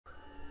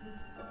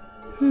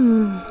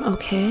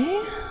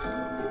Okay.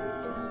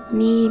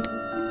 Need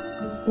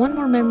one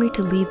more memory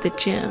to leave the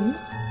gym.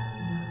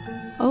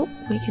 Oh,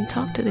 we can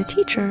talk to the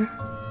teacher.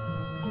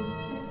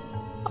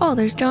 Oh,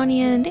 there's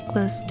Johnny and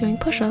Nicholas doing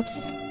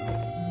push-ups.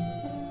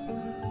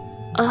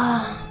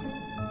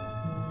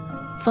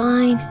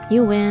 Fine,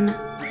 you win.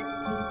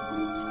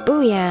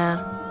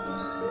 Booyah!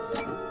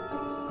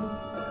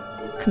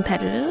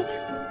 Competitive?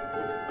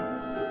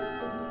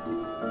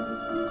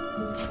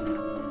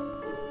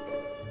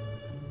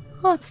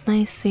 Oh, it's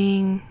nice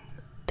seeing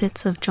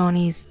bits of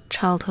Johnny's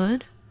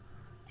childhood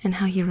and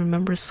how he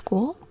remembers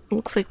school.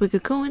 Looks like we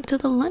could go into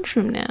the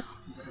lunchroom now.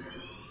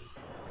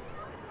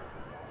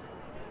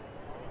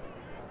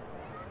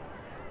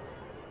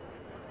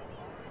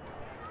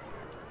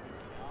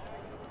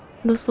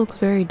 This looks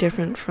very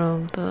different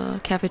from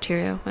the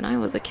cafeteria when I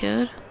was a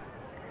kid.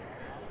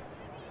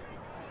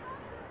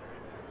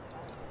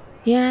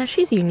 Yeah,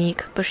 she's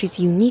unique, but she's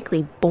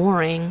uniquely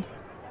boring.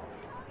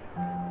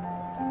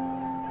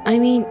 I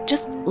mean,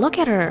 just look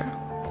at her.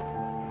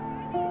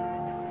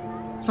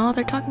 Oh,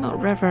 they're talking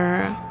about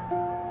River.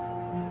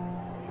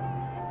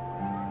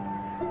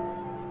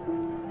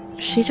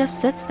 She just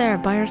sits there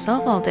by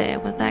herself all day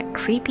with that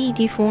creepy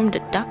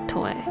deformed duck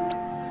toy.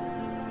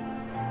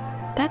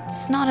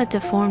 That's not a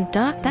deformed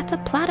duck, that's a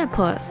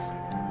platypus.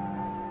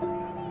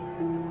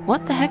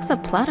 What the heck's a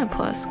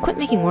platypus? Quit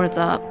making words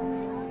up.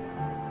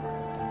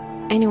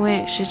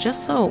 Anyway, she's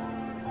just so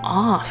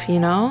off, you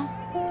know?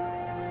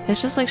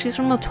 It's just like she's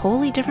from a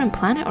totally different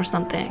planet or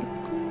something.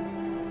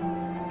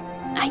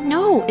 I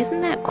know,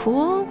 isn't that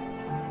cool?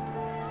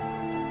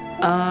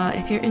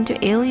 If you're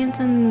into aliens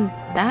and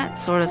that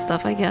sort of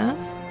stuff, I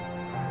guess.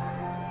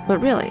 But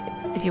really,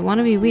 if you want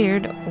to be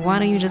weird, why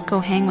don't you just go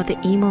hang with the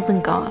emos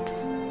and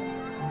goths?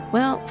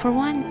 Well, for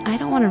one, I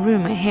don't want to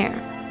ruin my hair.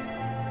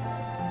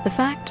 The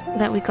fact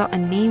that we got a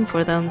name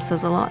for them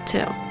says a lot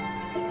too.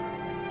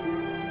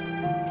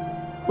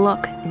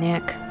 Look,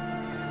 Nick.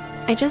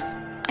 I just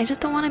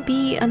don't want to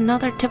be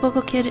another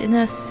typical kid in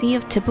a sea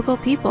of typical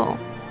people.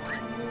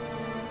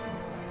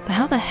 But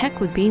how the heck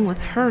would being with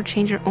her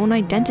change your own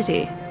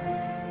identity?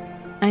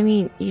 I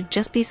mean, you'd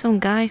just be some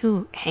guy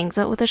who hangs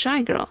out with a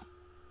shy girl.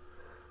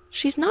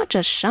 She's not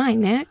just shy,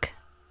 Nick.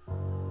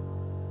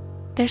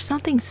 There's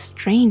something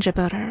strange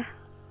about her.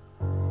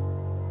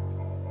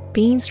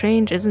 Being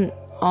strange isn't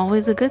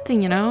always a good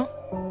thing, you know?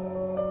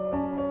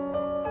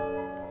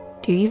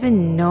 Do you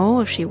even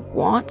know if she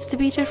wants to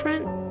be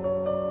different?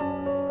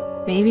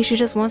 Maybe she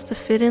just wants to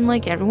fit in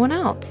like everyone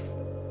else.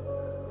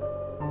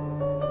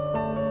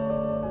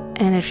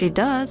 And if she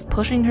does,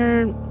 pushing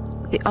her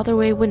the other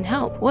way wouldn't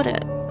help, would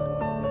it?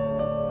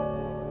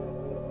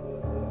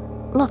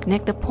 Look,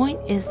 Nick, the point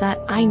is that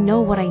I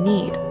know what I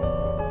need.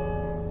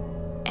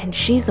 And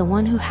she's the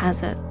one who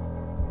has it.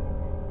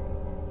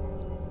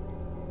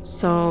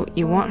 So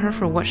you want her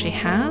for what she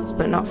has,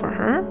 but not for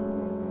her?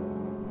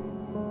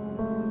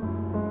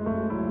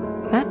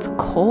 That's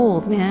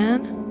cold,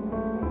 man.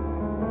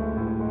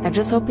 I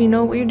just hope you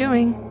know what you're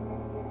doing.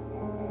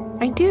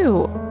 I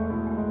do.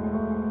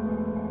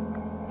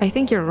 I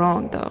think you're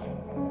wrong, though.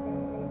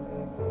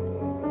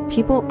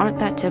 People aren't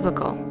that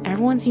typical.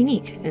 Everyone's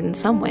unique in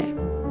some way.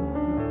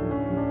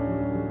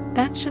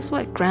 That's just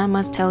what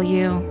grandmas tell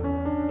you.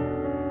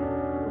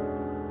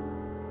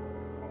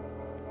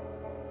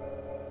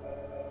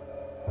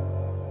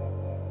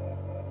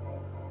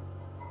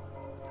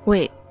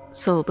 Wait,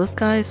 so this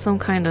guy's some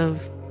kind of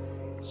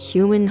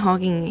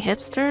human-hogging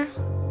hipster?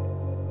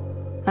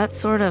 That's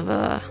sort of,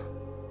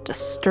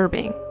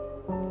 disturbing.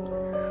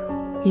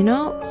 You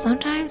know,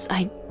 sometimes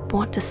I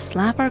want to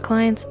slap our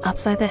clients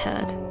upside the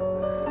head.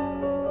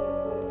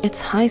 It's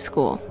high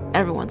school.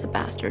 Everyone's a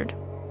bastard.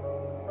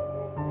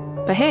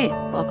 But hey,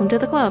 welcome to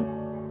the club.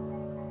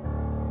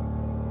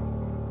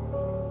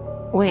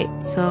 Wait,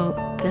 so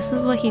this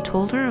is what he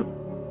told her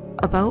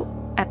about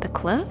at the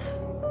cliff?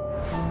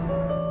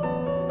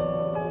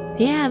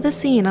 Yeah, the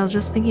scene, I was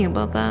just thinking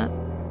about that.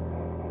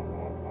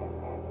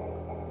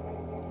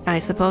 I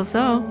suppose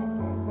so.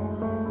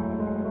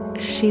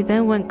 She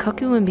then went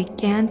cuckoo and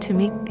began to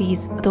make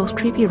those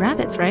creepy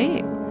rabbits,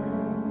 right?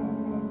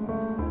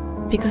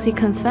 Because he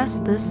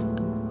confessed this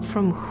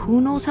from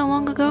who knows how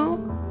long ago?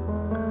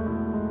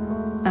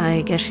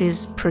 I guess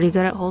she's pretty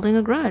good at holding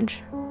a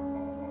grudge.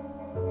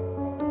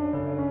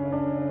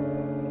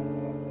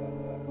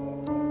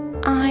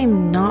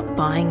 I'm not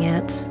buying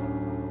it.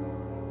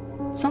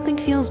 Something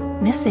feels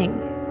missing.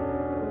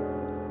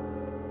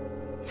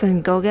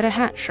 Then go get a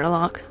hat,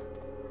 Sherlock.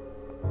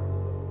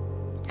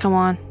 Come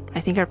on,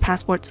 I think our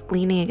passport's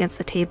leaning against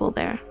the table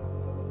there.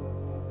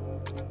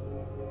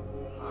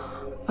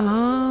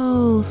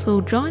 Oh,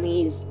 so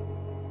Johnny's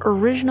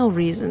original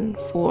reason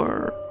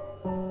for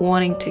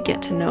wanting to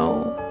get to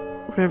know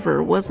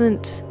River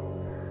wasn't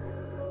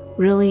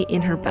really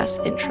in her best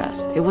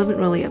interest. It wasn't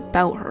really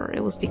about her.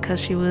 It was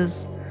because she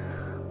was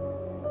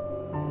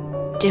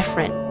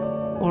different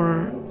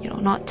or, you know,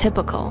 not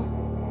typical.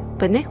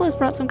 But Nicholas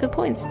brought some good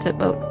points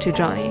to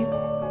Johnny.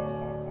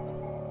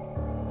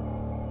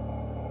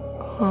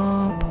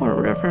 Oh, poor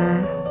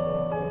River.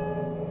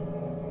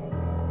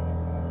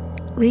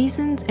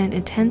 reasons and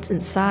intents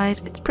inside,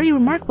 it's pretty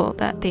remarkable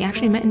that they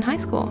actually met in high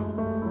school.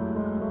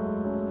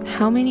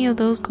 How many of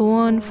those go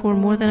on for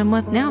more than a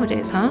month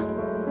nowadays, huh?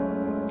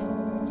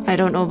 I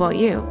don't know about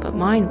you, but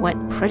mine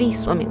went pretty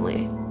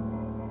swimmingly.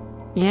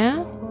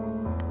 Yeah?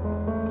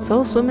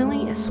 So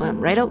swimmingly, it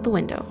swam right out the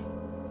window.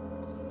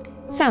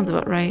 Sounds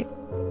about right.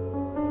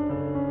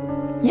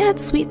 Yeah,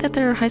 it's sweet that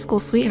they're high school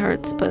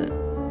sweethearts, but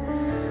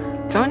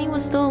Johnny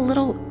was still a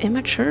little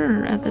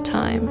immature at the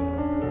time.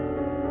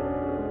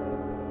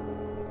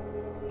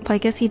 But I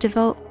guess he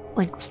developed,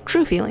 like,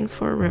 true feelings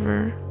for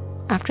River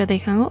after they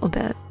hung out a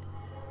bit.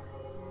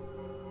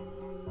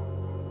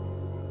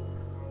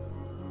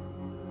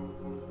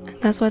 And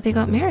that's why they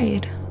got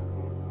married.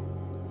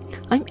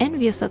 I'm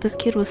envious that this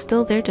kid was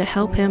still there to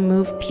help him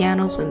move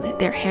pianos when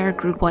their hair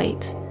grew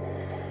white.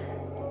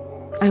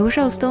 I wish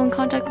I was still in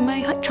contact with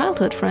my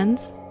childhood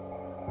friends.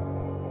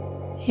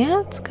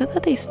 Yeah, it's good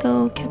that they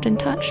still kept in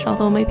touch,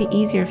 although it might be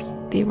easier if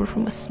they were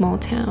from a small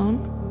town.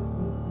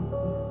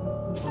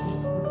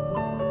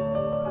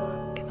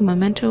 Okay, the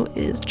memento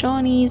is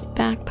Johnny's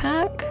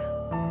backpack.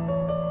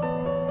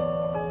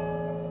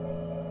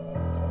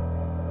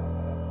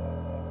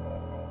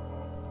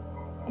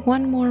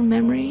 One more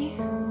memory.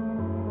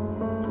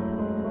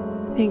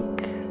 I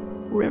think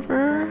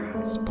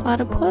River's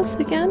platypus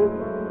again.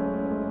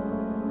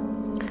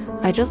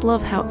 I just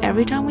love how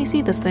every time we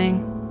see this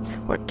thing,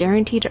 we're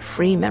guaranteed a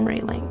free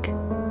memory link.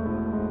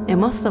 It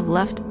must have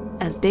left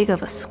as big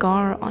of a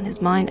scar on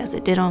his mind as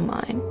it did on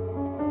mine.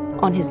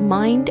 On his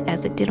mind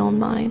as it did on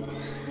mine.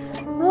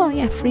 Oh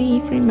yeah,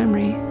 free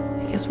memory.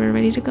 I guess we're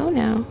ready to go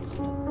now.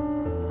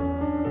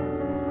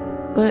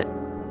 But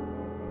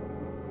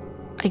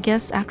I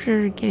guess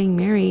after getting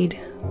married,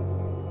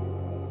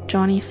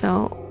 Johnny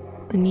felt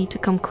the need to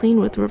come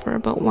clean with River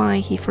about why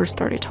he first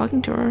started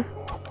talking to her.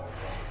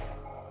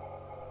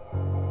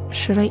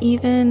 Should I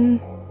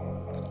even?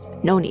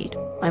 No need.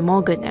 I'm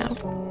all good now.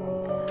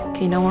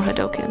 Okay, no more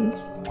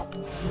Hadokens.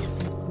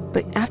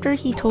 But after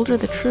he told her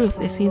the truth,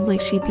 it seems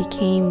like she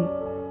became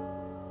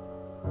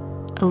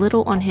a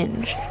little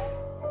unhinged.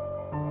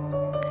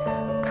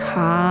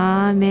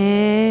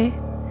 Kame.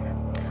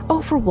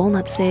 Oh, for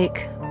Walnut's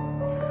sake.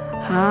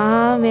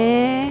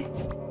 Kame.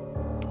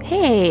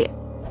 Hey.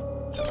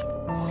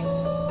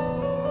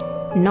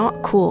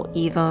 Not cool,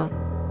 Eva.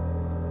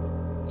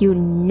 You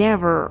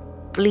never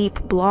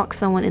bleep block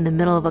someone in the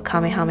middle of a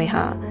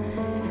Kamehameha.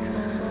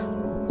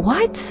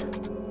 What?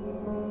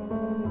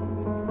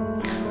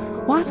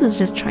 Waz is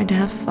just trying to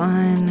have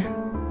fun.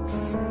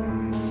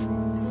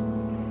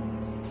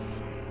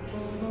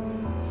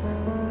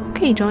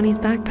 Okay, Johnny's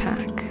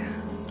backpack.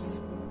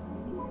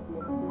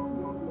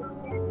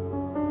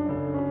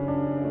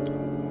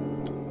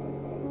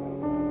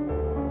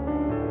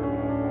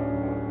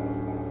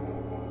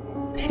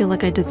 I feel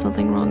like I did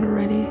something wrong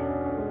already.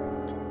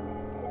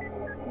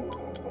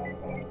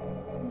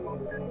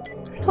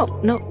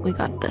 No, we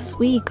got this.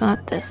 We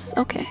got this.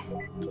 Okay.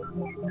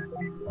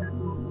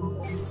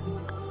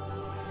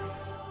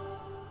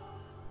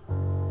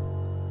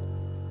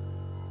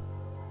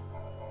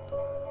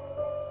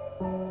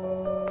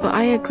 But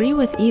I agree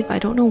with Eve. I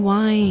don't know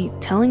why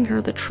telling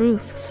her the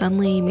truth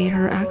suddenly made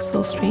her act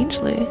so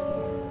strangely.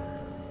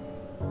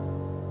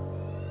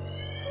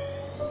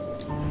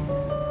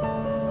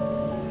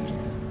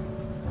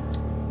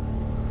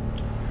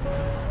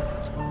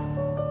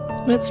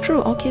 But it's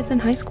true, all kids in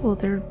high school,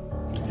 they're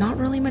not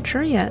really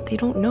mature yet. They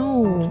don't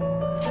know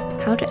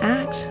how to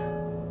act,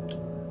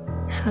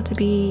 how to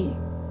be,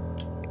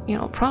 you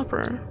know,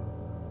 proper.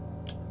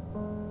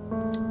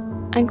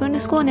 I'm going to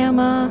school now,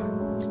 Ma.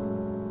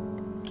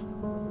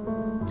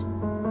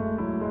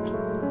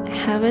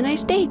 Have a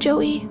nice day,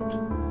 Joey.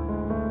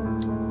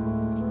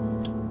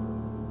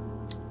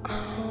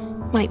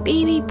 My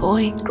baby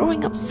boy,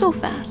 growing up so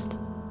fast.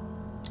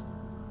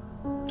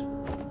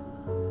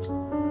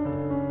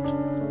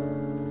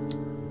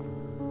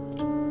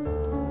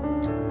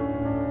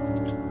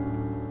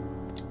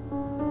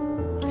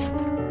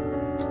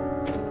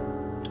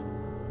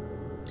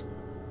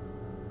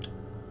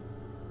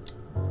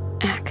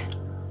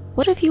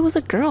 What if he was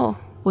a girl?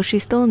 Would she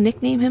still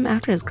nickname him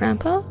after his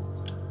grandpa?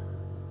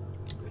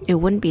 It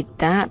wouldn't be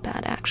that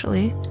bad,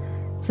 actually,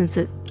 since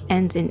it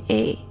ends in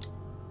A.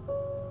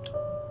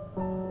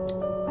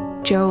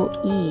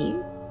 Joe-E,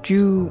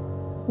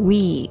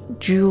 Ju-Wee,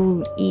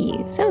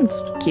 Jule-E.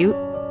 Sounds cute.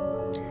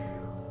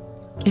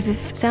 If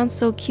it sounds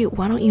so cute,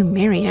 why don't you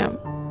marry him?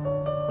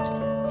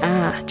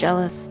 Ah,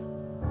 jealous.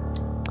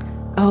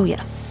 Oh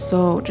yes,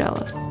 so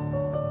jealous.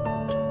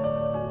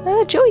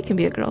 Joey can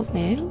be a girl's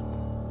name.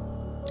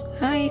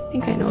 I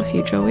think I know a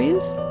few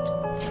Joeys.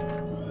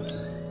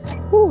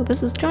 Ooh,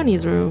 this is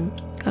Johnny's room.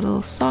 Got a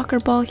little soccer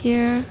ball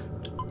here.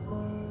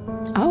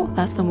 Oh,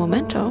 that's the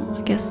memento.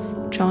 I guess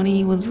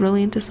Johnny was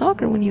really into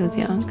soccer when he was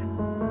young.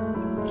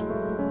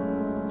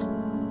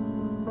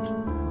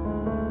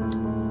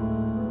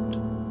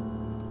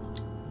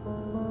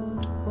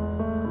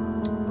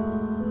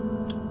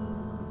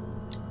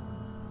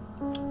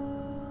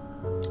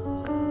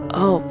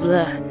 Oh,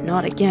 bleh,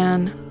 not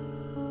again.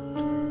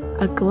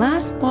 A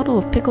glass bottle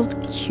of pickled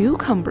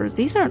cucumbers.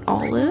 These aren't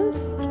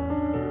olives.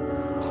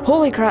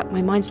 Holy crap,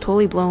 my mind's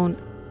totally blown.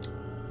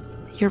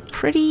 You're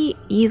pretty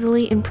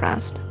easily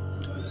impressed.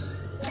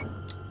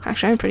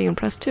 Actually, I'm pretty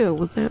impressed too.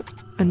 Was there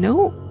a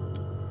note?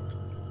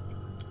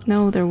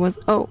 No, there was.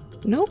 Oh,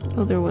 nope.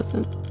 No, there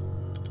wasn't.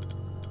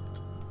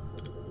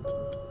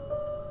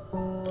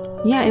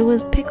 Yeah, it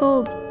was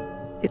pickled.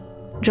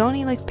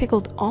 Johnny likes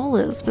pickled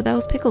olives, but that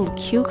was pickled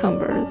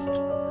cucumbers.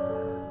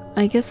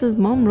 I guess his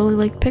mom really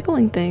liked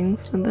pickling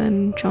things, and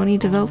then Johnny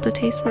developed a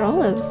taste for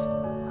olives.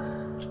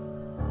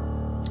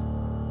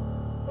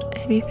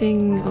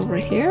 Anything over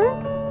here?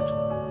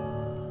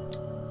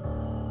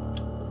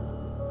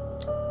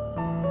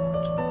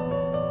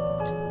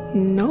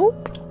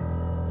 Nope.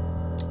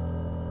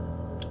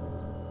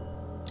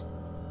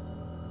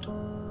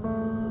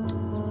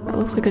 That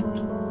looks like a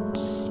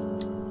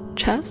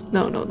chest?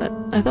 No, that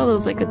I thought it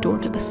was like a door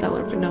to the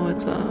cellar, but no,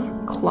 it's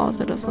a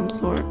closet of some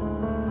sort.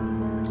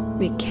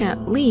 We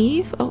can't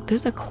leave. Oh,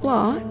 there's a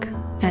clock,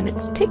 and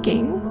it's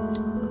ticking.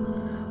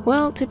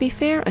 Well, to be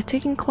fair, a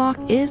ticking clock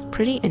is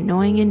pretty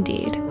annoying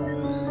indeed.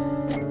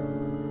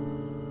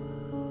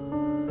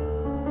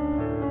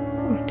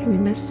 Oh, did we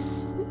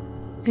miss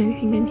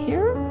anything in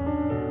here?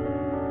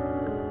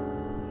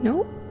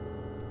 Nope.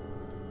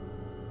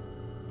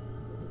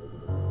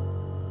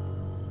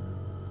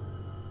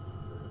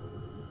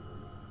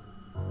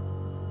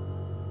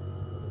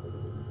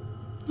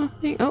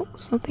 Nothing. Oh,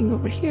 something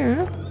over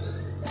here.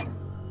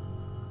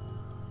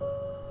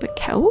 The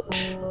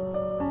couch?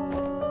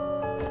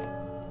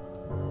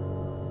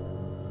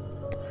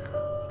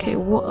 Okay,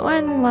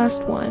 one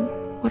last one.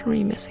 What are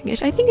we missing?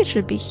 I think it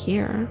should be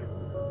here.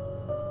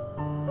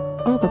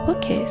 Oh, the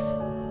bookcase.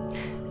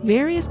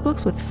 Various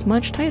books with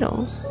smudged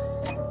titles.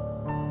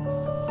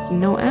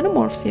 No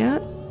Animorphs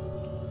yet.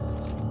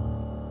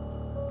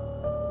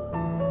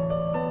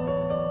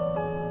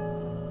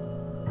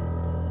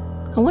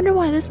 I wonder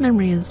why this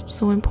memory is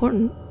so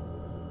important.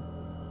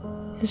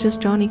 It's just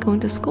Johnny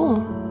going to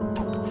school.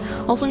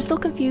 Also, I'm still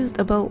confused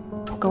about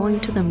going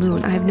to the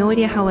moon. I have no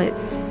idea how it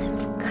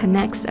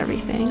connects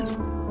everything.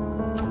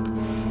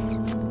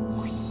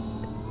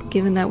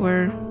 Given that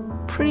we're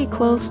pretty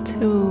close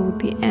to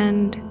the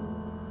end,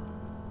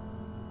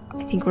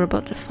 I think we're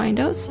about to find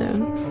out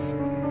soon.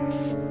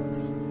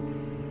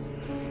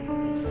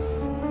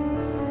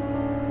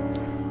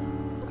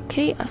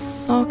 Okay, a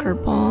soccer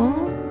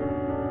ball.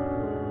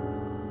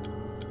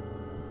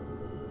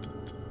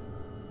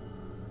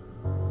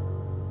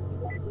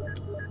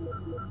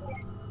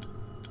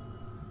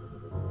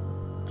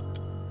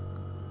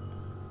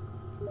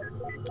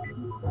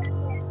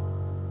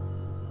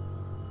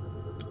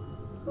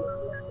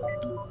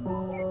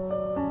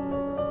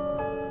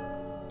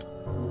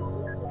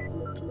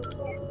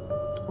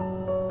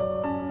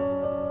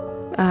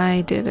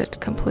 I did it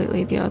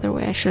completely the other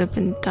way. I should have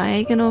been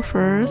diagonal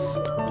first.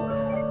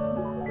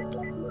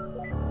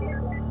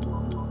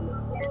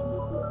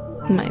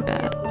 My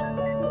bad.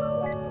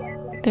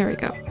 There we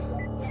go.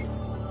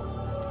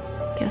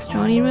 Guess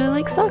Johnny really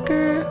likes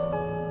soccer.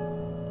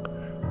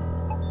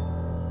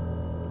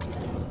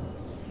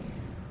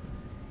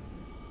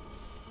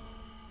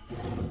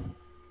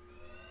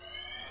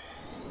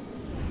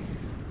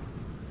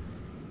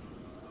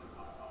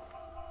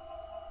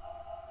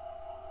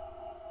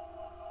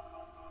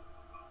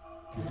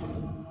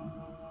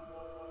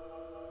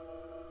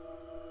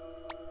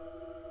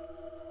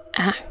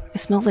 Ah, it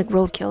smells like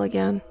roadkill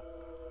again.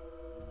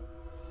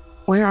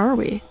 Where are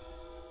we?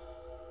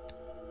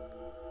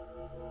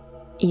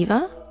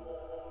 Eva?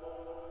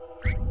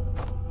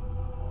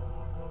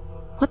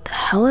 What the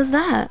hell is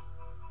that?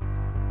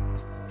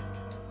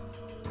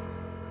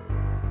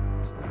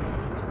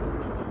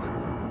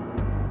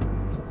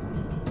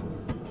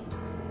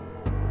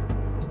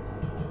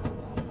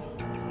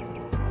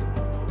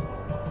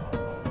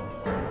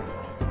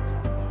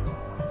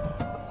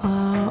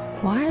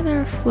 Why are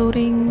there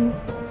floating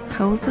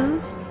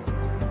houses?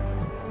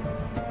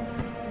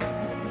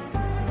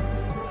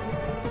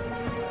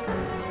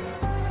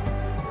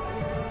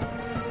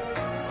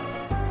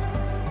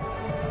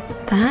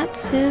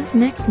 That's his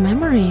next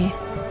memory.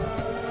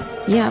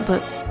 Yeah,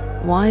 but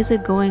why is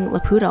it going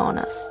Laputa on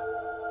us?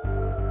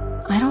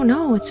 I don't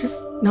know, it's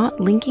just not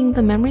linking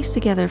the memories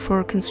together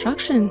for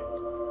construction.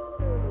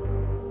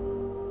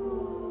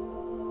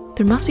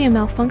 There must be a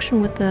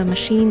malfunction with the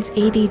machine's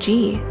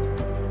ADG.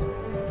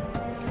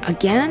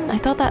 Again? I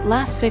thought that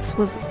last fix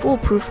was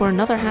foolproof for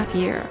another half a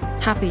year.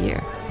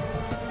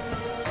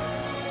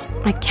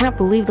 I can't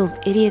believe those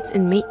idiots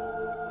in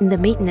the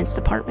maintenance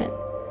department.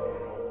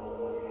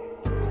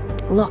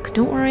 Look,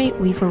 don't worry,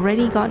 we've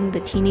already gotten the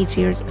teenage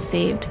years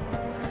saved.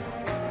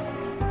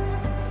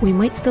 We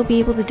might still be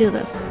able to do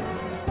this.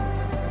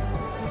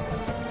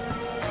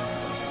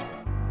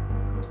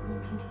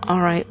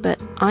 Alright,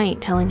 but I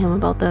ain't telling him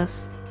about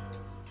this.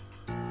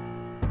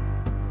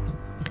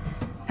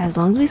 As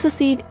long as we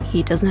succeed,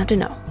 he doesn't have to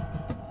know.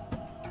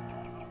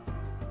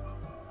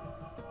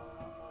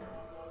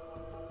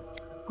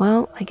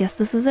 Well, I guess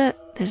this is it.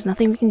 There's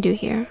nothing we can do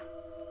here.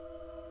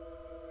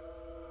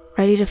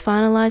 Ready to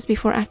finalize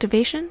before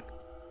activation?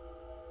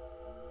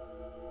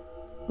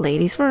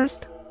 Ladies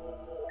first.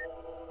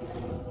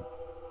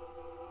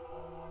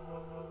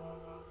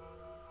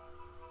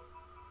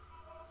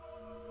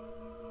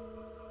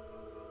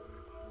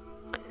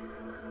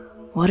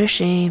 What a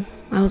shame.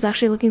 I was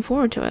actually looking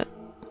forward to it.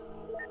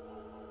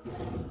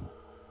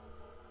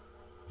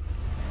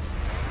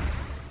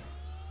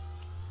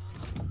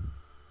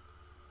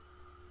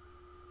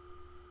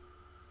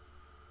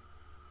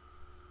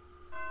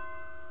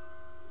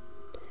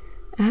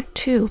 Act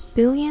 2.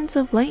 Billions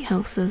of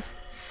lighthouses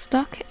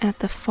stuck at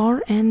the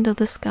far end of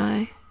the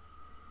sky.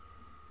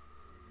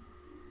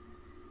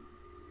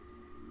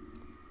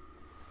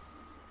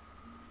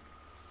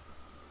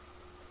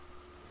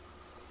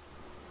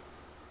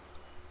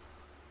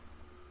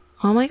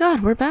 Oh my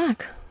god, we're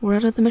back. We're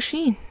out of the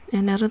machine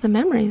and out of the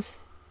memories.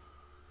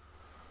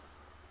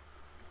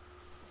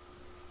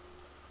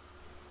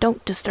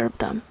 Don't disturb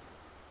them.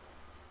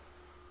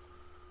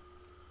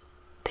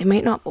 They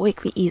might not wake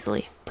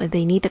easily, but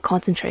they need the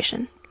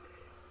concentration.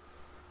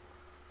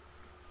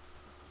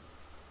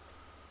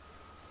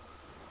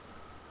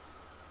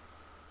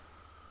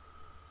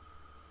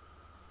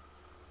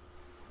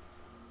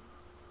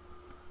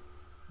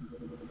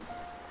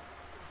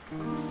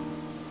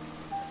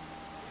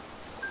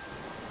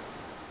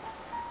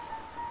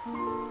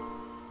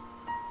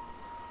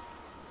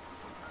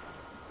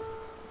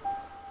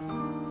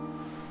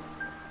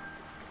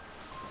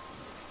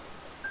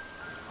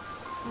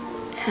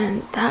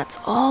 And that's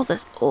all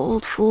this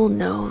old fool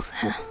knows.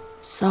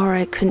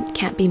 Sorry,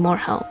 can't be more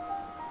help.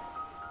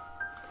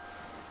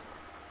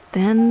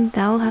 Then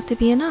that'll have to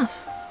be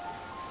enough.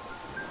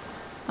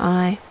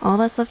 All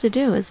that's left to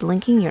do is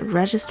linking your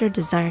registered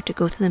desire to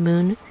go to the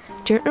moon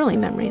to your early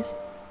memories.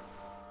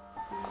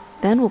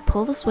 Then we'll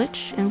pull the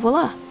switch and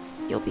voila,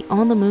 you'll be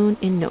on the moon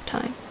in no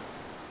time.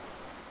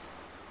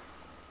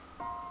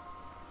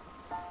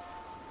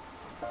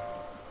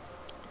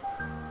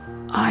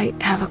 I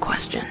have a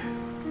question.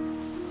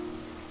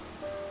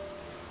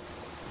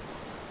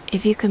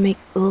 If you can make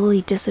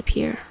Lily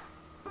disappear,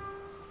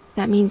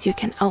 that means you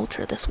can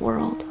alter this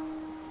world.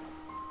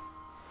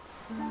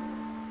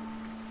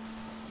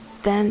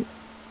 Then,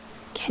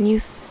 can you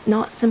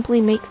not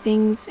simply make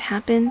things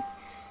happen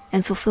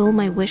and fulfill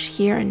my wish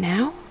here and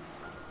now?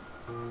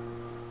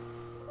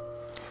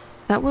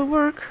 That would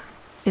work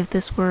if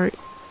this were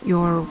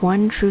your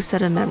one true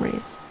set of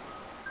memories.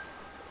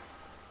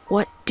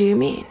 What do you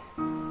mean?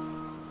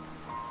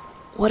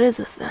 What is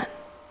this then?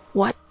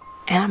 What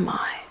am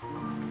I?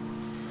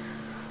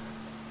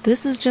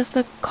 This is just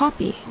a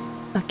copy,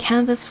 a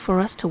canvas for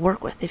us to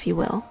work with, if you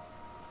will.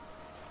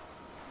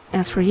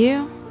 As for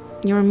you,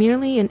 you're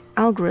merely an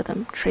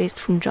algorithm traced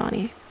from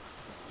Johnny.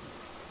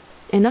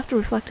 Enough to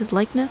reflect his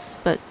likeness,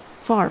 but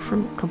far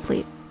from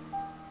complete.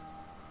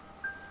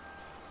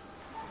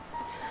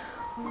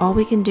 All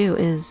we can do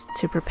is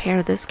to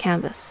prepare this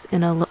canvas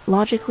in a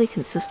logically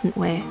consistent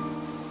way.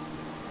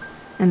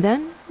 And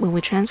then, when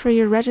we transfer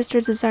your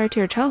registered desire to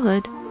your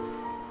childhood,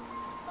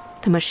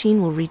 the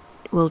machine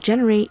will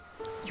generate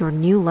your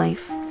new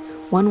life,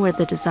 one where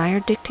the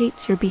desire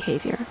dictates your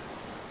behavior.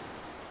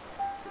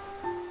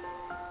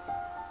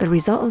 The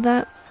result of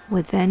that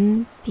would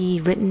then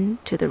be written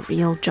to the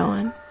real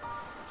John.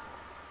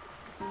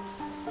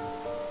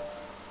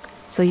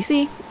 So you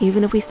see,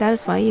 even if we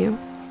satisfy you,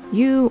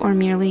 you are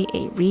merely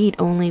a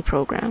read-only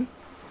program.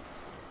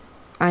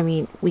 I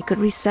mean, we could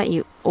reset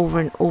you over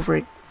and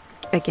over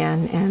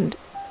again, and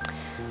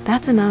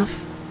that's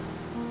enough.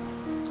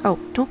 Oh,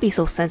 don't be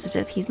so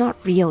sensitive. He's not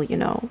real, you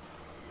know.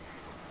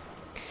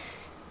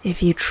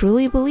 If you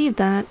truly believe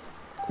that,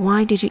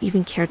 why did you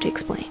even care to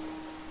explain?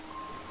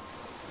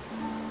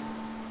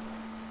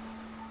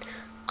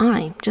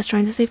 I'm just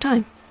trying to save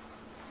time.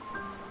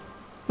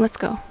 Let's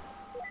go.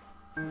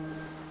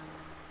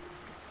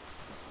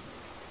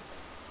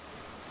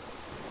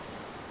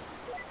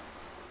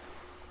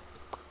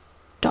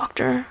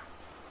 Doctor?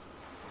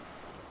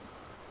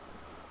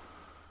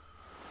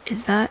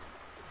 Is that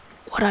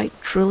what I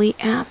truly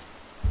am?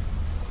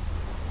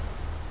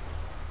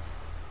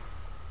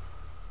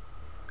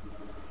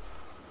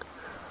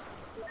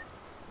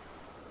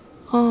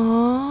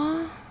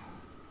 Aww.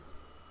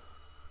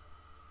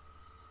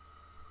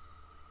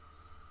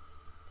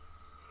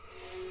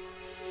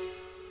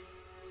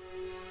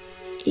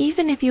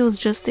 Even if it was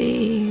just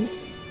a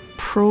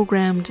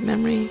programmed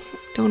memory,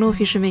 don't know if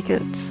you should make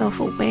it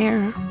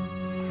self-aware.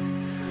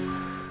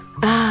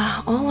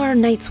 All our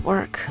night's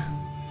work.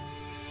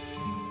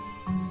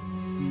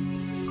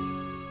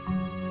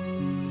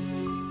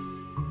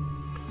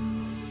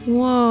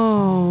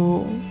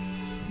 Whoa.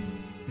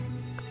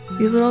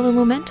 These are all the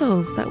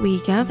mementos that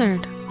we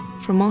gathered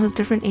from all his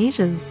different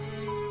ages.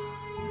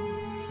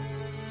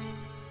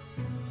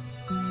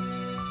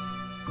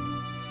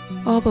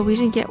 Oh, but we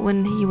didn't get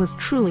when he was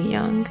truly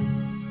young.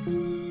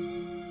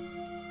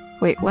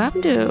 Wait, what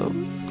happened to...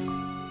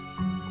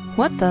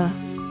 What the...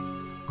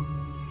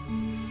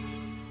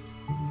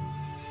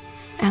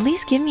 At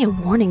least give me a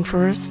warning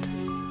first.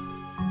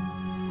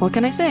 What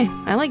can I say?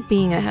 I like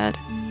being ahead.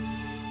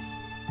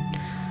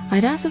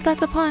 I'd ask if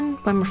that's a pun,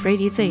 but I'm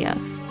afraid you'd say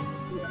yes.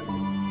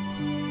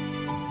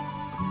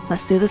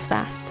 Let's do this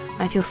fast.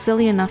 I feel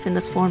silly enough in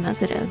this form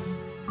as it is.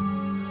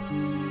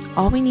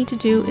 All we need to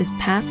do is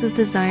pass this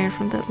desire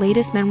from the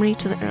latest memory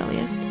to the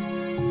earliest.